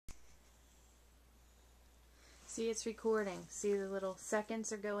See, it's recording. See, the little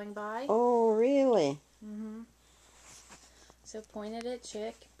seconds are going by. Oh, really? Mm-hmm. So point it at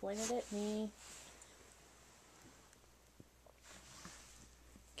Chick, point it at me.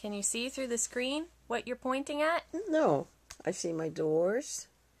 Can you see through the screen what you're pointing at? No. I see my doors.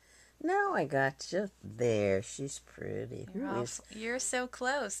 Now I got you. There, she's pretty. You're so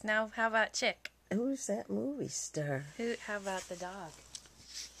close. Now, how about Chick? Who's that movie star? How about the dog?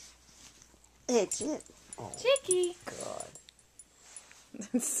 Hey, Chick. Oh, Chicky. God.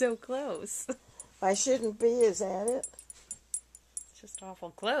 It's so close. I shouldn't be, is that it? It's just awful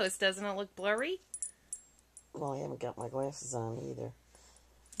close. Doesn't it look blurry? Well, I haven't got my glasses on either.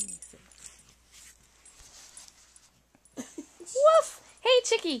 Let me see. Woof! Hey,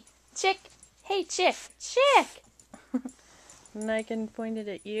 Chicky! Chick! Hey, Chick! Chick! And I can point it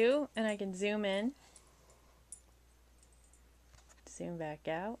at you, and I can zoom in. Zoom back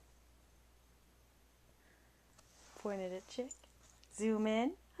out. Point it at Chick. Zoom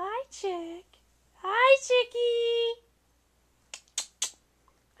in. Hi, Chick. Hi, Chicky.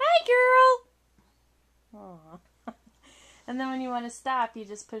 Hi, girl. Aww. And then when you want to stop, you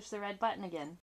just push the red button again.